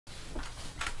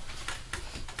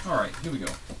Alright, here we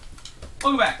go.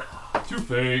 Welcome back to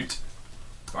Fate.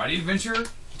 Friday Adventure,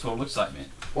 total excitement.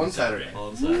 One Saturday.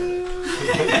 On Saturday.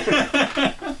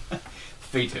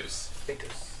 Fatos.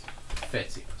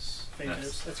 Fetios.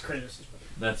 That's Kratos' brother.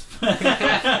 That's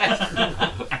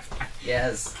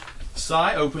Yes.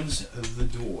 Sai opens the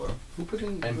door. Who put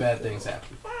in And bad things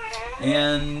happen.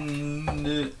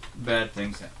 And bad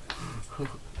things happen.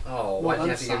 Oh, why'd you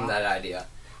have to give him that idea?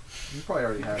 You probably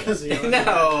already have Because it.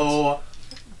 No.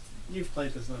 You've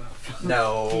played this enough. He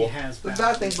No. has There's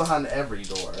bad things behind every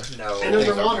door. No. And there's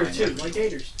Things a are water fine, too, yeah. like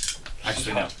gators.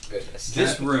 Actually, no. Goodness.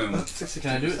 This room,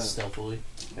 Can I do it stealthily?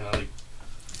 Can I, like,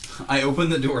 I open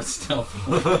the door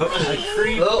stealthily.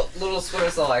 Little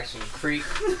square action. Creep.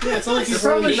 Yeah, it's like he's He's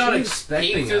probably wearing not the shoes.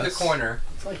 expecting Peek through the us. corner.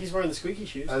 It's like he's wearing the squeaky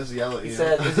shoes. I just yell at you. He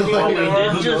said, "Is it All we you?"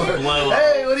 did was just blow up.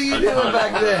 Hey, what are you a doing tunnel.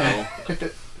 back there?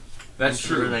 That's I'm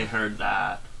sure true. they heard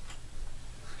that.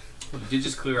 You did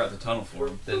just clear out the tunnel for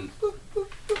him. then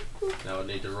I would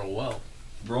need to roll well.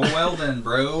 Roll well then,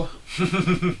 bro.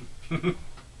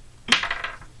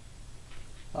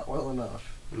 Not well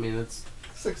enough. I mean, it's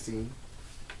 16.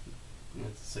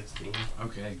 a 16.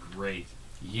 Okay, great.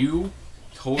 You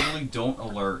totally don't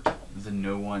alert the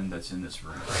no one that's in this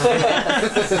room.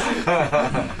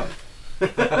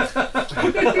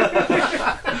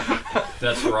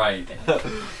 That's right.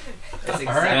 That's exactly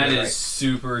That right. is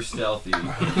super stealthy. Like,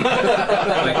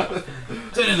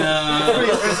 da-da-da,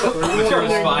 with your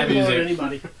spy music.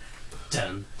 Anybody.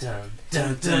 Dun, dun,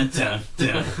 dun, dun, dun,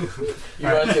 dun. You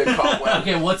run to a cobweb.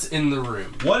 Okay, what's in the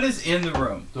room? What is in the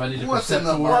room? Do I need to What's in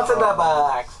percept the for? box?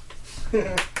 What's in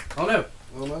that box? Oh no.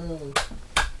 Oh no.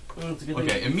 It's a good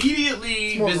Okay, thing. immediately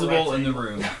It's more of a visible in the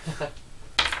rectangle. room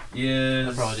I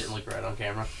is... probably didn't look right on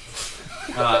camera.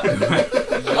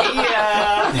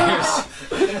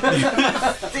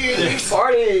 There's-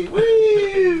 Party!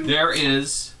 Woo! There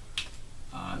is,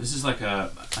 this is like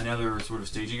another sort of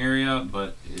staging area,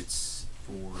 but it's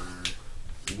for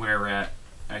Wererat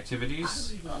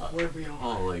activities. Where we are.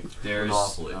 Oh, like There's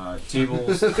Monopoly.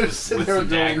 tables They're with sitting there some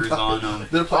daggers doing- on them.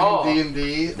 They're Oh. playing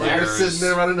D&D. They're There's- sitting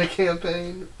there running a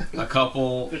campaign. A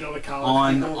couple They're doing a college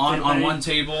on people on one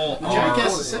table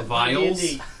Jackass is are set by vials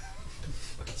D&D.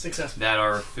 Successful. that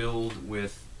are filled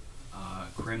with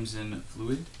crimson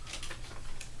fluid.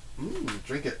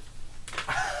 Drink it.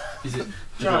 Is it?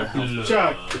 Chug,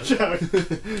 chug.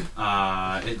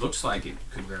 It looks like it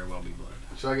could very well be blood.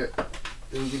 Chug it.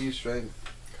 It'll give you strength.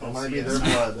 It Oh, might be yes. their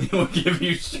blood. It will give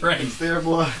you It's strength. their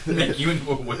blood. Make you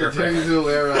into a Turn you Wererat. into a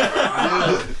Wererat.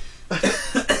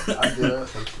 I do it.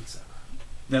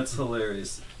 That's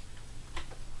hilarious.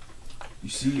 You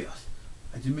see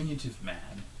a diminutive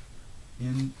man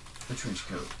in a trench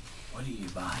coat. What are you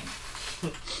buying?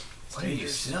 What are you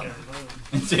selling?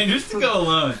 It's dangerous to go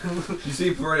alone. You see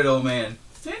a parted old man.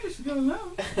 It's dangerous to go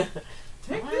alone.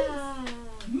 Take this.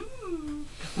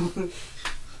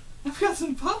 I've got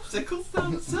some popsicles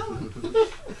down the cellar.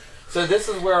 So this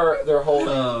is where they're holding.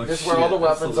 Oh, this is where all the shit,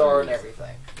 that's weapons are and hilarious.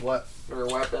 everything. What? Their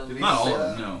weapons. Did he Not all say of them,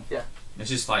 that? no. Yeah. It's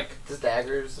just like Just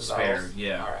daggers and spared, bows.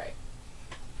 yeah. Alright.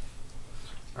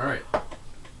 All right.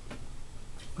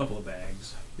 a couple of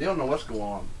bags. You don't know what's going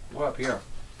on. We're up here.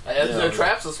 There's no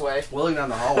traps this way. Willing down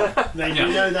the hallway. They Yeah.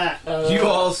 do know that. You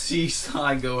all see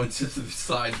Sai go into the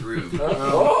side room.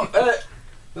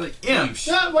 Like, imps!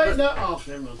 No, wait, no. Oh,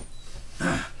 never mind.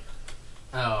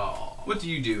 Oh. What do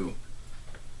you do,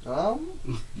 Lock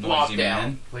noisy down.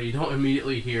 man? Well, you don't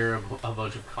immediately hear a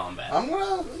bunch of combat. I'm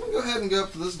gonna go ahead and go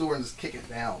up to this door and just kick it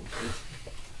down.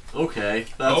 Okay,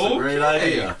 that's a great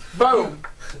Okay. idea. Boom!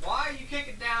 Why are you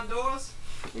kicking down doors?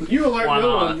 You alert Why no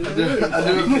not? one. I do it for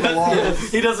the walls.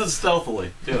 He does it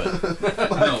stealthily. Do it.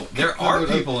 No, there are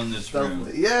people in this room.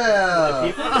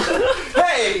 Yeah.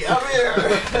 Hey, I'm here!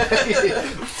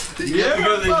 Yeah,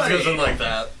 because he just goes in like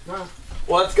that.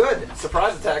 Well, that's good.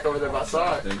 Surprise attack over there by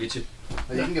side. Did I get you?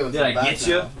 You can go into Did the I back get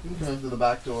you? now. You can go into the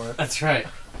back door. That's right.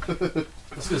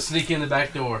 Let's go sneak in the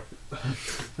back door.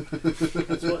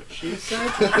 That's what she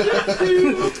said.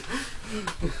 Ew.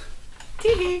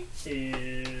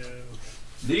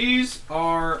 These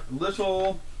are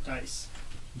little Dice.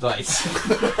 dice.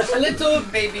 A little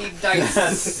baby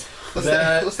dice.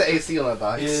 What's the AC on that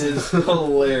dice? Is Up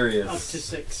hilarious. to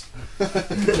 6.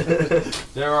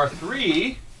 There are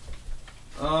 3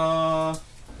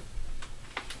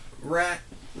 rat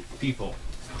people.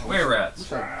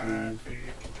 Wererats.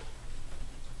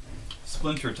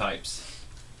 Splinter types.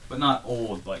 But not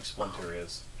old like Splinter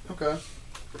is. Okay.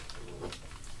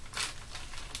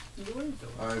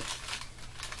 Alright.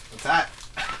 Attack!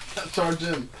 Charge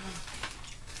him.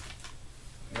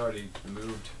 I already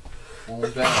moved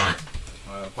One down.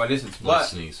 quite a distance,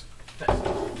 Let's but sneeze.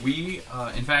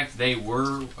 in fact, they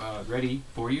were ready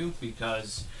for you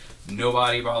because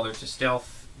nobody bothered to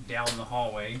stealth down the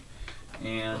hallway,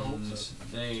 and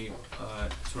they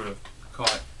sort of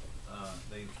caught.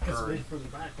 They heard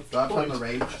Do I put in the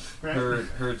rage?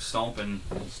 heard stomping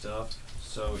and stuff.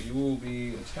 So you will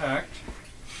be attacked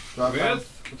Do I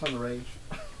with put on the rage?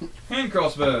 hand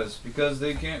crossbows because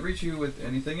they can't reach you with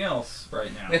anything else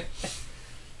right now.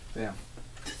 Damn.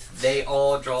 They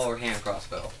all draw a hand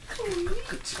crossbow.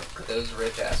 Those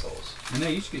rich assholes. And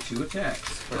they each get 2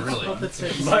 attacks. Really?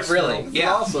 But really,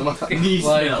 yeah. Awesome. Knee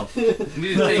Like- smell. You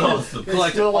need to take awesome.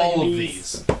 collect still like all of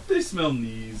knees. these. They smell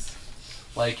knees.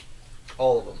 Like,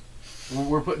 All of them.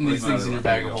 we're putting these things in your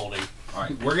bag of holding. All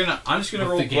right, I'm just gonna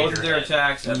With roll the both of gator their head.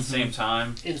 attacks at the same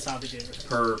time Inside the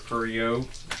gator. per yo.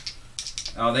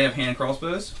 They have hand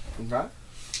crossbows, Okay.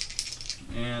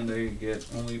 and they get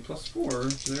only +4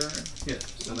 to their hit,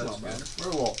 so that's Not bad. good.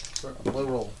 Roll. Low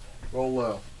roll. Roll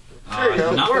low. There you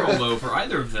go. Not roll low for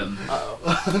either of them.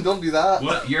 Uh-oh. Don't do that.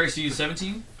 What? Your AC is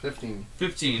 17? 15.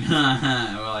 15.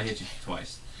 Well, I hit you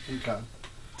twice. Okay.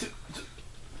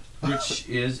 Which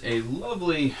is a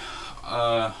lovely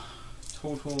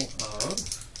total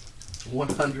of...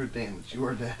 100 damage. You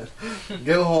are dead.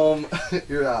 Go home.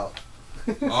 You're out.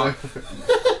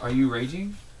 Are you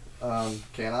raging?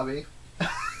 Can I be?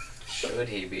 Should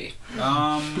he be?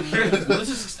 Well, this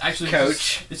is actually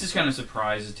Coach. This is kind of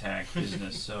surprise attack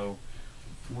business, so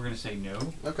we're gonna say no,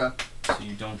 Okay. so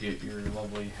you don't get your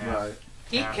lovely half. Right.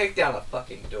 He half. kicked down a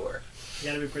fucking door. You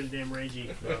gotta be pretty damn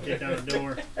ragey. Kick down the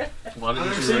door. Why did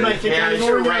you See rage? my kick down the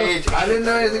door now? I didn't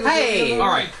know anything was Hey! going on.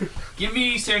 All right, give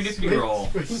me serendipity roll.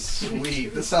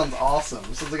 Sweet. This sounds awesome.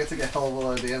 This sounds like I took a hell of a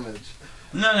lot of damage.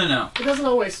 No. It doesn't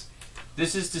always.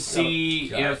 This is to see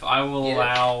Got it. if I will Yeah.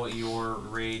 allow your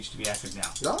rage to be active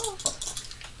now. Oh.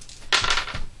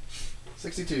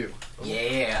 62.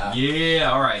 Yeah.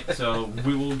 Yeah. All right. So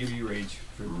we will give you rage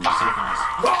for the sake of this.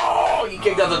 Oh, you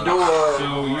kicked out the door.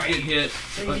 So you get hit.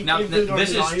 So But you now, gave the door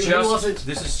this to is you, he wasn't-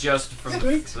 just from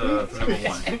Squeak, the squeak, number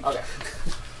squeak. 1. Okay.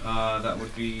 That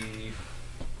would be 5,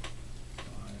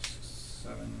 6,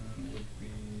 7 would be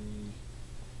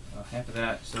half of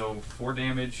that. So 4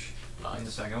 damage in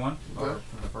the second one, or Okay.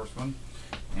 from the first one,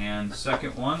 and the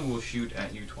second one will shoot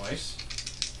at you twice,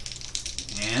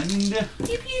 and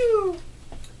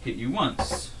hit you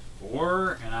once.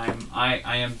 4, and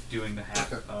I am doing the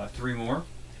half. Okay. 3 more,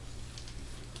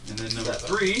 and then number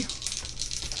 7. 3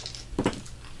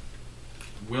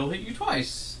 will hit you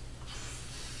twice.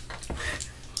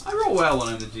 I roll well when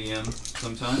I'm the GM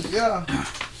sometimes. Yeah.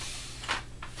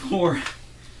 4.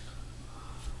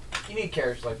 You need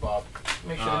characters like Bob.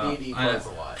 Make sure the D&D I know. plays a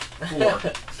lot. 4.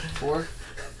 4.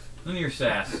 None of your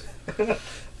sass.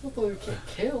 Hopefully we can't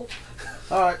kill.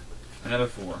 Alright. Another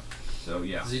 4. So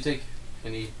yeah. Does he take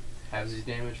any halvesies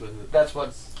damage with it? That's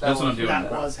what I'm doing.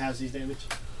 That was Halsey's damage.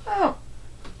 Oh,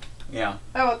 Yeah.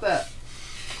 how about that?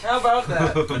 How about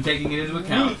that? I'm taking it into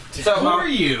account. So, Who are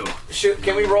you?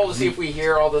 Can we roll to see if we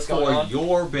hear all this going For on?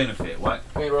 your benefit. What?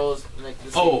 Can we roll this?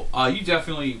 To see? Oh, you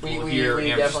definitely will hear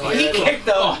we Amber's definitely like, he kicked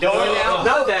the door down.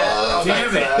 Not that.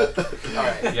 Damn it.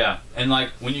 Alright. yeah, and like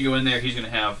when you go in there, he's gonna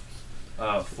have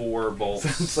 4 bolts,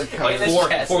 It's like like in his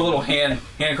chest. 4 little hand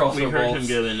We crossbow heard him bolts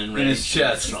go in and in his rage.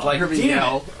 chest. It's like, Herbie damn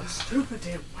yell. it. Stupid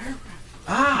damn werewolf.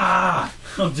 Ah!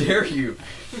 How dare you?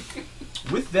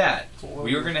 With that,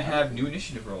 we are gonna have new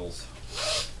initiative rolls.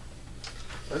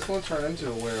 I just want to turn into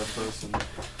a were-person.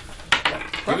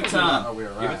 Give it time. A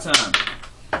were-rat. Give it time.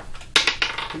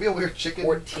 Can be a weird chicken.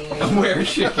 14. A were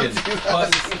chicken.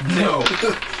 No,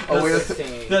 A were.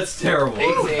 16. that's terrible.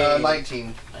 18. 19.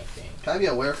 19. Can I be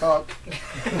a werecock?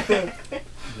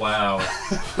 Wow.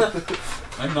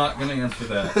 I'm not gonna answer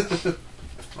that.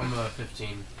 I'm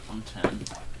 15. I'm 10.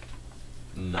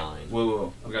 9.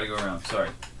 Whoa. We gotta go around. Sorry.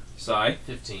 Psy.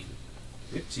 15.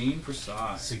 15 for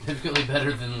Psy. Significantly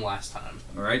better than last time.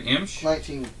 Alright, Imsh.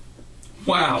 19.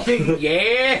 Wow.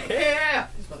 Yeah!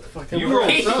 You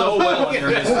rolled so well on your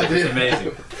history. It's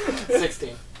amazing.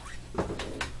 16.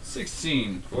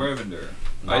 16 for Evander.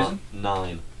 Eisen?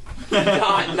 9.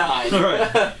 Not 9.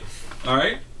 Alright.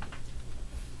 Alright.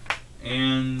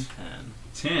 And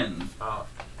 10. Oh.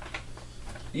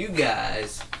 You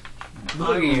guys. Look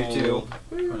at I you two.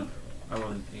 rolled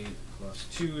an 8 plus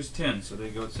 2 is 10, so they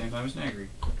go at the same time as Nagri.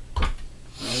 I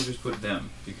will just put them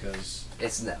because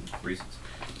It's them. reasons.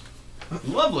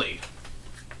 Lovely.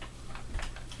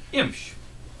 Imsh.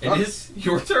 It is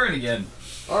your turn again.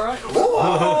 Alright.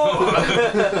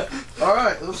 Whoa!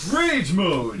 Alright. Let's. Rage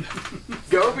mode.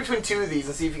 Go between 2 of these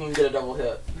and see if you can get a double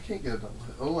hit. I can't get a double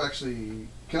hit. Oh, actually.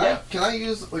 Yeah. Can I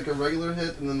use like a regular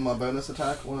hit and then my bonus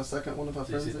attack on a second one if I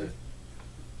frenzy?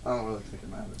 I don't really think it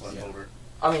matters. Flip over.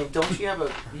 I mean, don't you have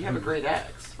a great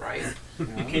axe, right? Yeah.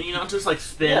 Can you not just like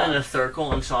spin in a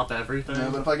circle and chop everything? Yeah,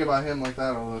 but if I get by him like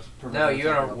that, I'll just prevent No, him you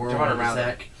from gotta getting up. run around him.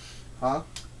 Zach. Huh?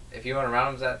 If you run around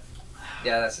him, is that?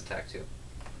 Yeah, that's attack too.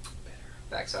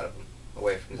 Backside of him,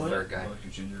 away from the third I guy. like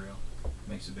your ginger ale.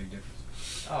 Makes a big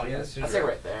difference. Oh yeah, that's I say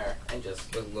right there, and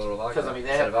just with a little vodka. 'Cause, I mean, they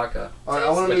instead have- of vodka. Alright, I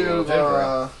want to With a little move ginger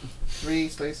ale. 3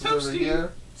 spaces over Toasty.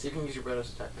 here. see if you can use your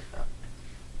bonus attack like that.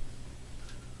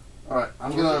 Alright,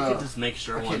 I'm You can gonna. just make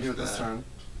sure I can't one's do it this bad. turn.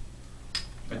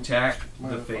 Attack Why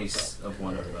the the fuck face of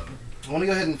one of them. I want to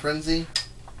go ahead and frenzy,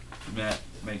 That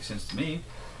makes sense to me.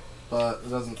 but it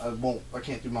doesn't. I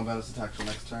can't do my bonus attack till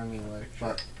next turn anyway.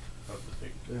 But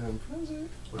frenzy.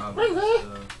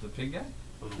 The pig guy?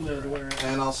 No, the Wererat.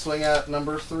 And I'll swing at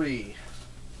number 3.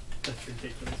 That's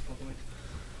ridiculous, by the way.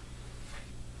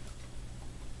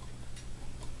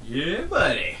 Yeah,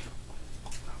 buddy.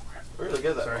 Really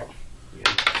good that Sorry. roll.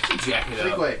 Jack it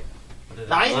Freak up. weight.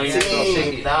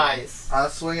 19! Nice. I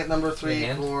swing at number 3 Your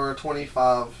hand? for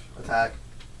 25 attack.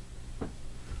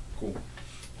 Cool.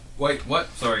 Wait, what?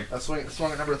 Sorry. I swung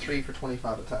at number 3 for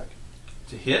 25 attack.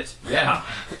 To hit? Yeah.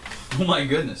 Oh my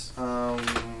goodness.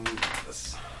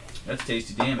 That's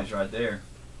tasty damage right there.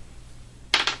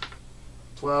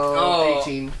 12, Oh.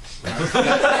 18. He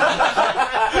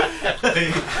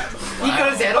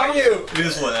cut his head off? You.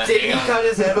 This one. Did he cut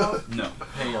his head off? No.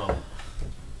 Hang on.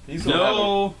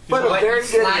 No. But But very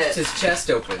he good slashed hit. his chest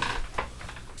open.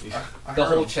 I The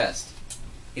heard whole him. chest.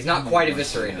 He's not quite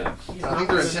eviscerated. I think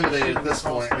they're intimidated at this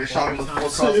point. They shot him with 4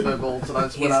 crossbow bolts, and I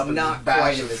just went He's up and not just bashed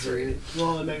quite him. eviscerated.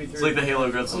 Well, then maybe 3. It's like the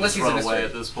Halo Guns Unless just he's run in a away straight.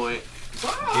 at this point.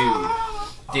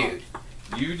 Dude.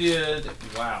 You did.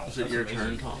 Wow. Is it That's your amazing.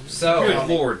 turn, Tom? So, Good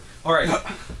lord. Alright.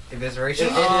 evisceration?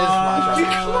 It is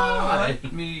my turn.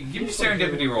 Let me give me a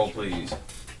serendipity roll, please.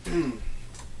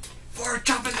 For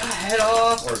chopping the head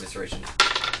off! Or evisceration.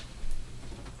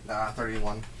 Nah,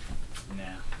 31. Nah.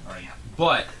 Alright.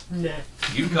 But Nah.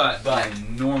 you got an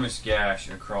enormous gash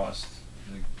across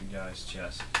the guy's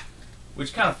chest.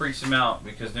 Which kind of freaks him out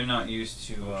because they're not used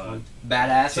to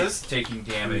Badasses? taking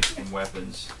damage from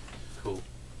weapons. Cool.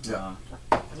 Yeah.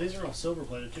 These are all silver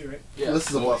plated too, right? Yeah. This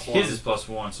is a +1. His is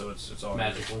 +1, so it's all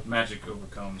Magical. good. Magic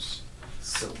overcomes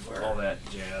Silver. all that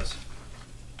jazz.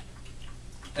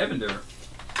 Evander.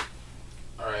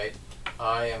 Alright.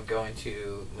 I am going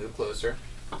to move closer.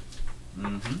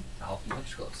 Mm-hmm. How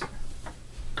much closer?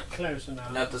 Close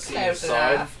enough. Not to see Close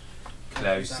inside. enough.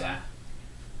 Closer.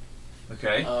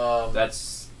 Okay.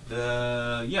 That's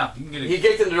The yeah, you can get he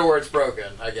kicked in the door. It's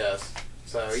broken, I guess.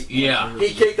 So Yeah.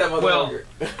 he kicked that Well,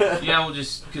 motherfucker. Yeah, we'll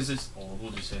just because it's old.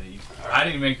 We'll just say that you. I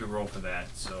didn't make a roll for that,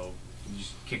 so you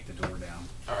just kick the door down.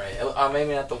 All right, I'm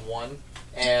aiming at the 1,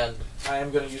 and I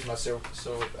am going to use my silver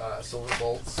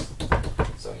bolts.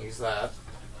 So use that.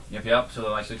 Yep. So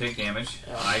they'll actually take damage.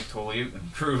 Yeah. I totally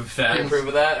improve You that. approve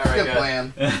of that? All right, Good good.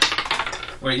 plan.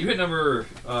 Wait, you hit number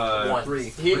 1. 3.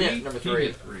 He hit number 3.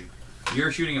 hit 3.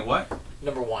 You're shooting at what?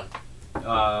 Number 1.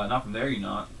 Not from there. You're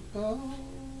not.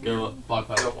 Go up. Block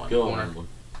five. Go one. Go Corner. on one.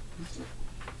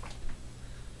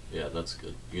 Yeah, that's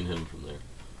good. You can hit him from there.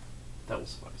 That will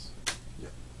suffice.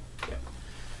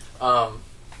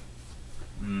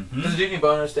 Mm-hmm. Does it do any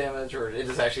bonus damage, or it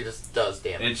just actually just does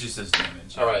damage? It just does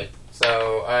damage. All right.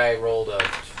 So I rolled a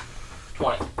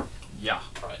 20. Yeah.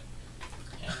 All right.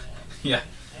 Yeah.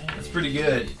 That's pretty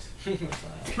good.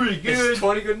 Pretty Is good.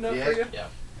 20 good enough for you? Yeah.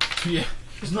 Yeah.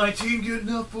 Is 19 good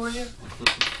enough for you?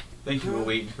 Thank you for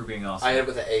waiting for being awesome. I hit it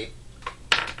with an 8.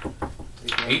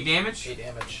 8 damage? 8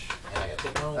 damage. And I got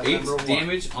to roll. That's 8 number 1.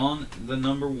 damage on the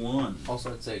number 1.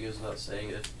 Also, I'd say it goes without saying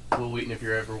if Will Wheaton, if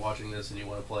you're ever watching this and you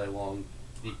want to play along,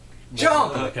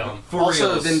 Jump! come. For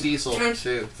Also, reals. Vin Diesel,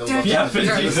 too. Yeah, Vin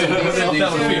Diesel.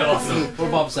 That would be awesome. Or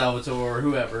Bob Salvatore, or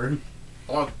whoever.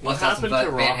 Let's have some happened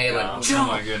to Van Rock Halen. Oh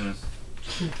my goodness.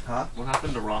 What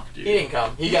happened to Rock, dude? He didn't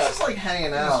come. He He's got. just like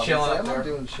hanging out. He's chilling like, up I'm not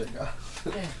there. doing shit, guys.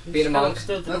 Being a monk.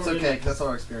 That's okay, 'cause that's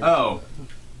our experience. Oh.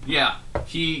 Yeah.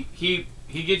 He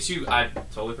gets you. I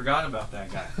totally forgot about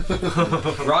that guy.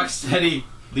 Rocksteady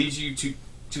leads you to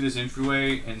this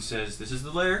entryway and says, "This is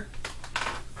the lair.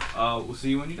 We'll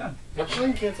see you when you're done."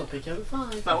 Ring cancel, pick up at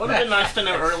 5. That would have been nice to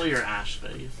know earlier, Ash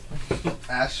Face.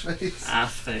 Ash face.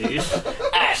 Ash Face.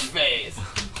 Ash face.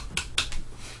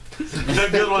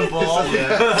 Good one, Paul.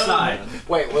 Side.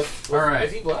 Wait, was All right.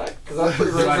 is he black? Because I'm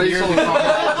pretty The racist. racial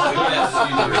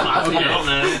I don't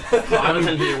know. I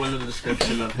wasn't here when the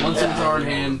description of him. Once it's our in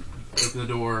hand, open the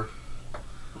door.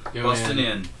 Go Busting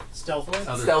in. Stealthily?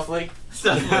 Stealthily.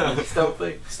 Stealthily.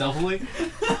 Stealthily? Stealthily.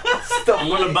 I'm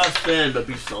gonna bust in, but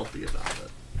be stealthy about it.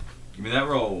 Give me that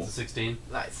roll. It's a 16.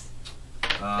 Nice.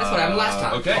 That's what happened last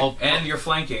time. Okay, I'll- and you're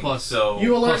flanking. Plus- so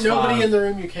You alert Plus nobody 5. in the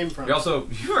room you came from. you also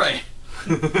you're right.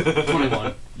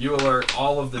 21. You alert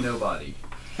all of the nobody.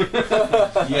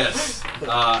 Yes.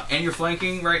 And you're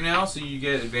flanking right now, so you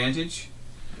get advantage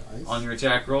Nice. on your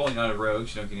attack roll. You're not a rogue,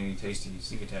 so you don't get any tasty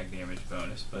sneak attack damage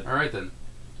bonus. But All right then.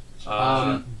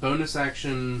 Bonus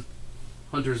action,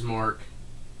 Hunter's Mark.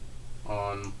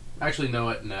 On actually,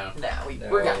 no, no, Nah,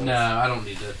 we're got no. I don't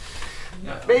need to.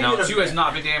 Maybe now in a- 2 has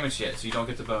not been damaged yet, so you don't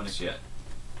get the bonus yet.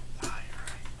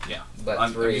 Yeah, But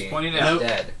I'm 3 just pointing it is out.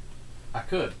 dead. I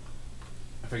could.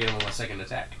 If I get him on my second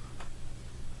attack.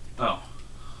 Oh.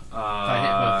 If I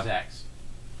hit both attacks.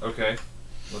 Okay.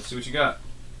 Let's see what you got,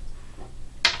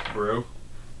 bro.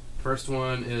 First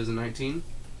one is a 19.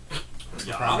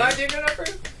 Yeah. 19 good enough for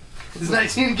you? Does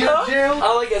 19 get Gerald?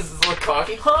 I like it's a little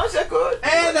cocky. Huh, is that good?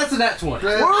 And that's a nat 20.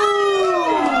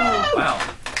 Wow.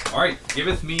 All right.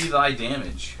 Giveth me thy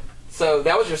damage. So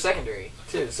that was your secondary,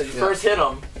 too. So you Yeah. first hit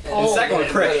him, and Oh, the second yeah.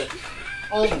 one crit.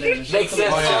 All the damage. Makes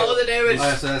sense. Oh, yeah. All of the damage. Oh,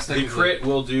 yeah, so that's The technically- crit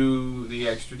will do the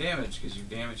extra damage because you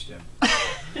damaged him.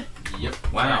 Yep.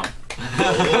 Wow. So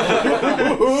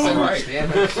All much right.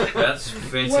 damage. That's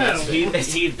fantastic.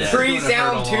 He's dead. 3's gonna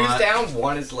down, hurt a 2's lot. down,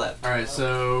 1 is left. All right,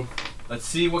 so Let's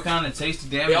see what kind of tasty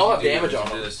damage. They all you have do damage to on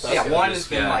them. this- That's Yeah, good. 1 this has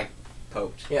been guy. like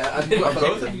poked. Yeah, I did Are my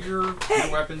both of your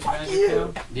weapons magic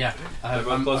now? yeah, They're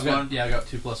both plus I've got, 1? yeah, I got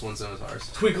 2 plus 1 scimitars.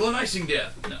 Twinkle and icing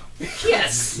death. No.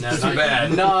 Yes! No, That's too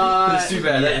bad. Not That's too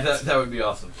bad. yet. That would be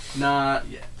awesome. Not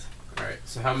yet. All right,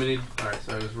 so how many? All right,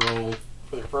 so I just roll.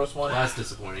 for the first one. Well, that's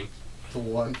disappointing. The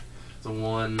 1. It's a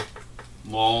 1.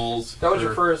 Lols. That was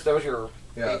your first. That was your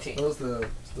Yeah. 18. That was the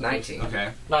 19.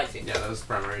 Okay. 19. Yeah, that was the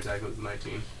primary attack with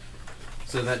 19.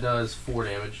 So that does 4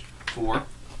 damage. 4.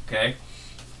 Okay.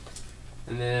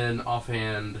 And then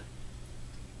offhand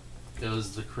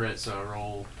goes the crit, so I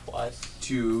roll. Twice.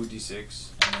 2d6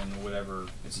 and then whatever.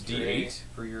 It's a d8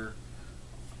 for your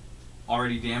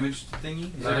already damaged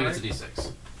thingy. Is I that think right? it's a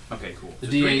D6. Okay, cool. The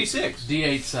So D8. 3d6.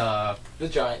 D8's The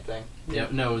giant thing. yeah,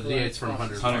 no, the D8's from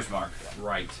Hunter's Mark. Hunter's Mark.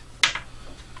 Right.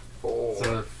 4.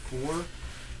 So 4.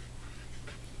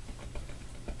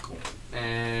 Cool.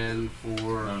 And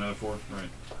for No, no, 4. Right.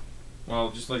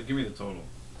 Well, just like give me the total.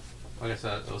 like I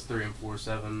said, it was 3 and 4,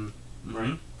 7.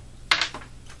 Right.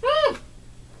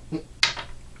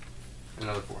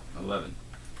 Another 4. 11.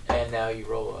 And now you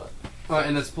roll a.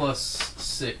 And that's plus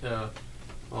 6.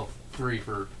 Well, 3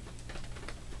 for.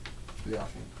 Yeah.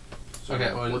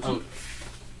 Okay, well, 14.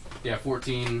 yeah,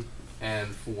 14 and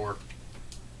 4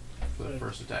 for the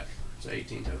first attack. So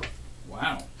 18 total.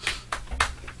 Wow.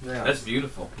 Yeah. That's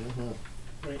beautiful.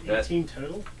 Mm-hmm. Wait, That- 18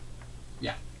 total?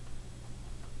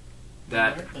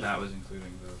 That was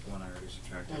including the one I already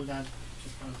subtracted. Oh, that.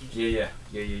 Yeah.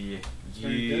 Very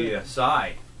Yeah. good.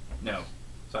 Sigh. No.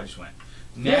 Sigh just went.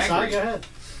 Yes, I Nagri. go ahead.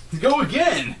 Go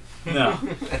again! No.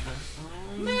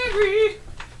 Nagri!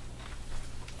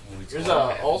 There's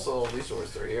also a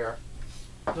resource through here.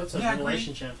 That's a Yeah,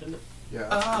 ventilation shaft, isn't it?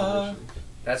 Yeah.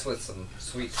 That's with some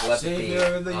sweet telepathy,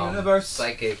 Savior of the universe.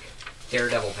 psychic,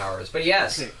 daredevil powers. But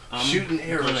yes, I'm Shooting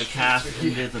arrows. gonna cast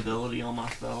invisibility on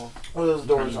myself. Oh, those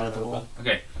doors Turn aren't invisible. open.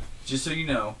 Okay, just so you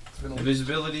know, It's been a-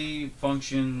 invisibility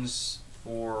functions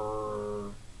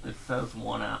for... It says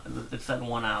 1 hour. It said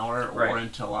 1 hour, or Right.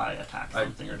 until I attack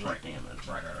something or take right. damage.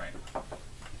 Right.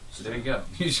 So there you go.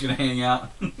 You're just gonna hang out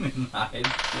and hide.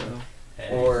 So,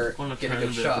 or I'm gonna get a turn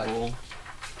good shot. invisible,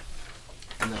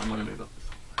 and then I'm gonna move up.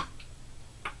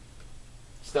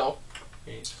 Stealth.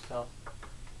 Stealth.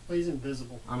 Well, he's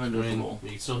invisible. I'm I mean, invisible. you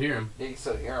can still hear him. You can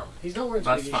still hear him. He's not wearing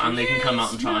That's spaghetti fine. They can come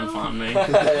out and try and find me.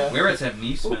 Wererat's have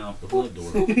knee smell. The blood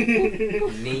door.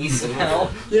 Knee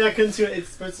smell. Yeah, I couldn't see it. It's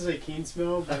supposed to say keen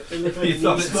smell, but it looked like You knee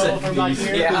thought it smell said from back knee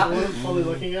here. smell. Yeah. Fully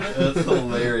looking at it. That's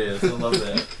hilarious. I love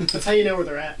that. That's how you know where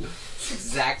they're at. It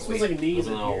Exactly. smells like knees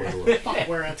in Doesn't all here. work. Fuck,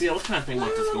 where at? See, I was kind of thinking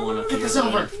about just going up Get here this and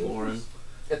over. exploring.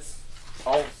 It's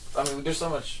all. I mean, there's so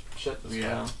much shit this Yeah.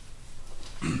 time.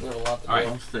 We have a lot to do. All right.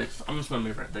 I'm 6. I'm just gonna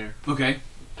move right there. Okay.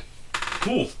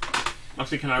 Cool.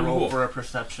 Actually, can I roll Cool. for a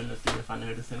perception to see if I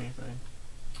notice anything?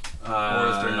 Or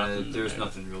is there nothing there's there?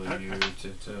 nothing really Okay. new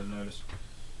to notice.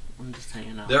 I'm just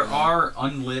hanging out. There are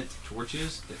unlit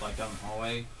torches that like down the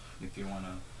hallway if you want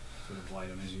to sort of light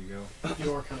them as you go,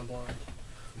 You are kind of blind.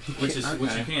 which is what you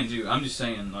Okay. can do. I'm just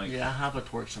saying like Yeah, I have a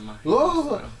torch in my hand.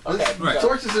 Whoa! so- Okay. Right. So,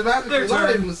 Torches are magically Their turn.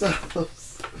 lighting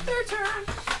themselves.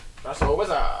 that's a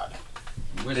wizard.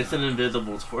 It's an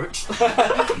invisible torch.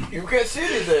 You can't see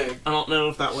anything. I don't know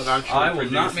if that would actually I will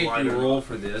produce not make light you or roll not.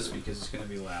 for this because it's going to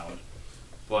be loud.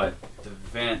 But the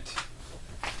vent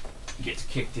gets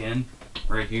kicked in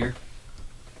right here.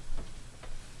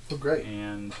 Oh, great.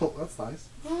 And Oh, that's nice.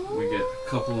 we get a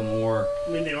couple of more. I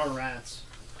mean, they are rats.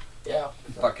 Yeah.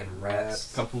 Fucking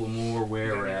rats. Couple of more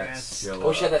Wererats Rats. show I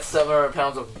wish I had up. that 700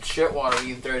 pounds of shit water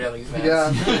you can throw down these vents.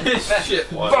 Yeah.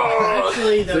 Shit, what?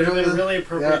 Actually, that would have been a Threw it- really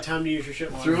appropriate yeah. time to use your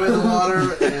shit water. Threw in the water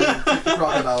and took the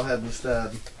crocodile head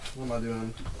instead. What am I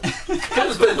doing?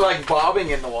 It's been like bobbing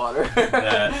in the water.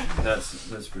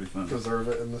 That's pretty fun. Preserve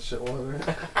it in the shit water.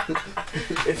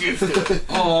 It's used to it.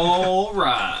 All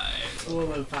right. A little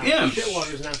bit of fire. Imps. Shit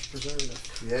water is not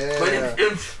preservative. Yeah. But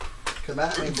it's Come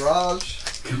at me,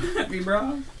 Braj. Come at me,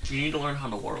 bro. You need to learn how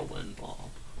to whirlwind ball.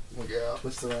 Yeah.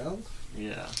 Twist around?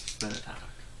 Yeah, spin attack.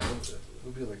 It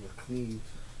would be like a cleave.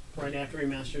 Right after he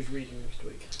masters reading next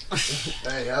week.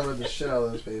 Hey, I read the shit out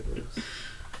of those papers.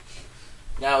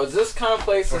 Now, is this kind of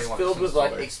place that's 21% filled with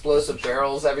like solid. explosive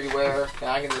barrels everywhere, and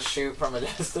I can just shoot from a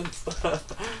distance?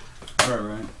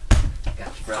 Alright.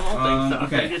 Gotcha, bro. I don't think so. I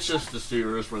okay. think it's just the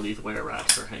sewers where these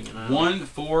Wererats are hanging out. 1,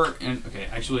 4, and okay,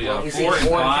 actually, Well, you 4 see and orange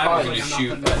 5 are pipes. going to I'm not shoot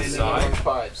putting at that the in side. Orange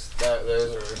pipes.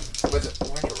 Those are. Was it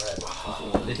orange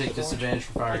or red? They take disadvantage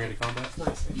for firing into combat. It's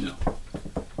nice. No.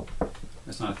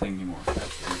 That's not a thing anymore.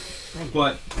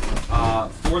 But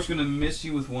 4's going to miss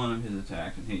you with one of his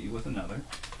attacks and hit you with another.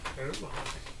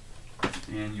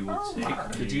 And you will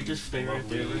take Did you just stay right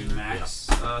there? lovely max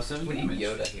 7 We need damage.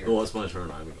 Yoda here. Well, it's my turn.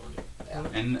 I'm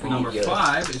going. And We number need Yoda.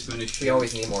 5 is going to shoot We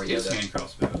always need more his Yoda. hand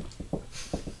crossbow.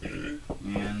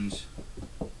 And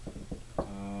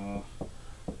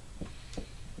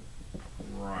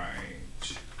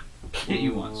right. Hit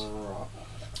you once.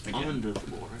 I'm Again.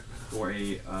 invisible right now. For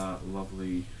a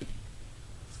lovely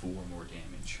 4 more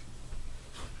damage.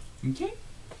 Okay.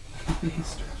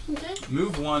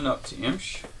 Move 1 up to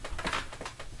Imsh.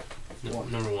 No,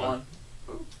 number 1.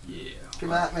 Yeah.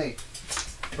 Come at me.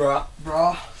 Bruh.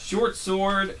 Bruh. Short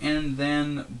sword and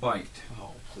then bite.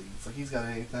 Oh, please. Like he's got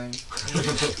anything.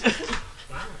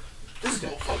 This is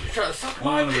motherfucker trying to suck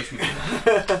One my of which we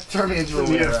Turn me into a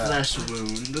Mere Wererat. flesh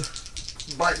wound.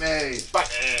 Bite me.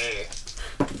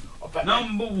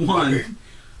 Number 1.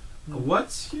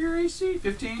 What's your AC?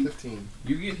 15? 15.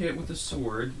 You get hit with a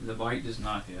sword. The bite does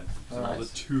not hit. So Nice.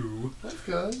 the 2. That's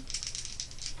good.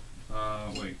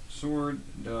 Wait. Sword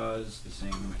does the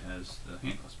same as the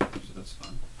hand crossbow, so that's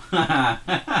fun. God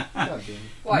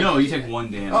damn. No, you take 1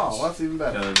 damage. Oh, that's even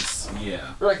better. Because,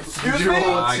 yeah. You're like, excuse Did you me?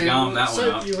 roll a I two? got that one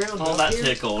So up. you round Oh, up that here?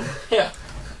 tickled. Yeah.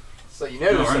 So you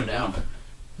notice No, him now.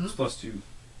 It's plus 2.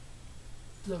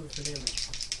 No, it's for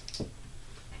damage.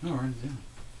 No, write it down.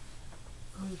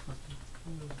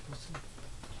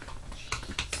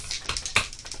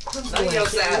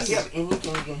 Adios, ass. You have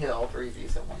anything you can hit all 3 of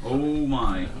these at once. Oh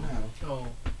my. No. Oh.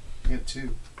 You get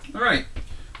 2. Alright.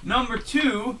 Number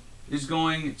 2 is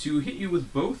going to hit you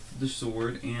with both the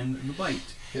sword and the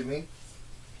bite. Hit me.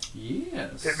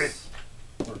 Yes. Hit me.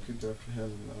 Or could go for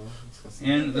him, though.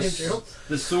 And Hey, Gerald.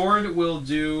 the sword will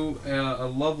do a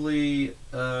lovely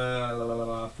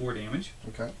 4 damage.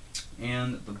 Okay.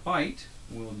 And the bite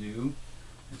will do,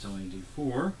 it's only do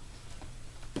 4.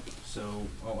 So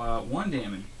 1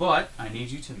 damage. But I need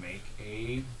you to make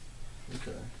a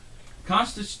Okay.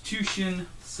 Constitution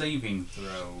saving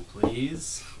throw,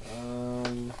 please.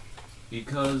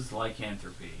 Because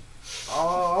lycanthropy.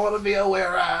 Oh, I want to be a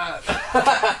Wererat.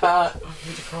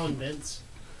 Need to crawl in vents.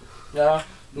 Yeah.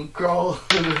 Crawl.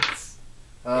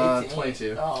 18.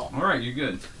 22. Oh. Alright, you're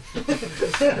good.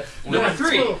 Number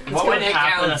 3. What would when it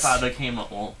happen counts. if I became a...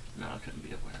 Well, no, I couldn't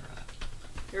be a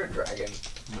Wererat. You're a dragon.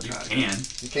 I'm a You dragon. can.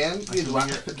 You can? You can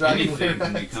can be dragon Anything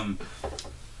can Wererat. become.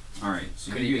 Alright,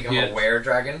 so Could you you get become a hit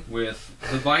were-dragon? with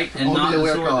the bite and Only not a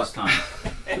the sword werecock. this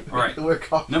time. Alright. We're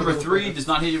cocked. Number 3 does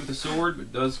not hit you with the sword,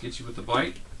 but does get you with the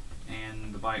bite.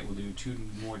 And the bite will do 2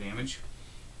 more damage.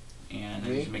 And I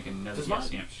need you to make another. Does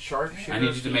Yes, my yeah. sharpshooter I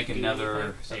need you to make do another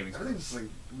anything? saving throw. Everything's like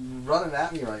running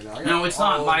at me right now. I got No, it's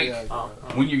not all like- the aggro. Oh.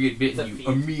 When you get bitten, It's a you feat.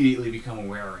 immediately become a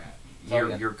Wererat. Oh, You're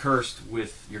yeah. you're cursed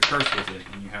with it,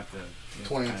 and you have to.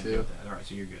 22. All right,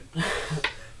 so you're good.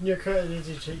 Your credit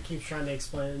keeps trying to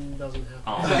explain, doesn't happen.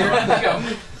 Oh. Here we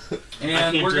go. I,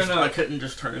 And can't we're just, I gonna couldn't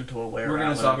just turn into a Wererat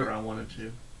gonna stop whenever it. I wanted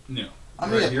to. no. I'm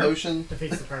Right gonna get here. potion.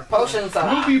 Defeats the purpose. Potions We'll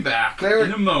are. be back Cleric.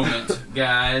 in a moment,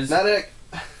 guys, Medic.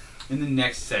 in the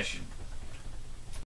next session.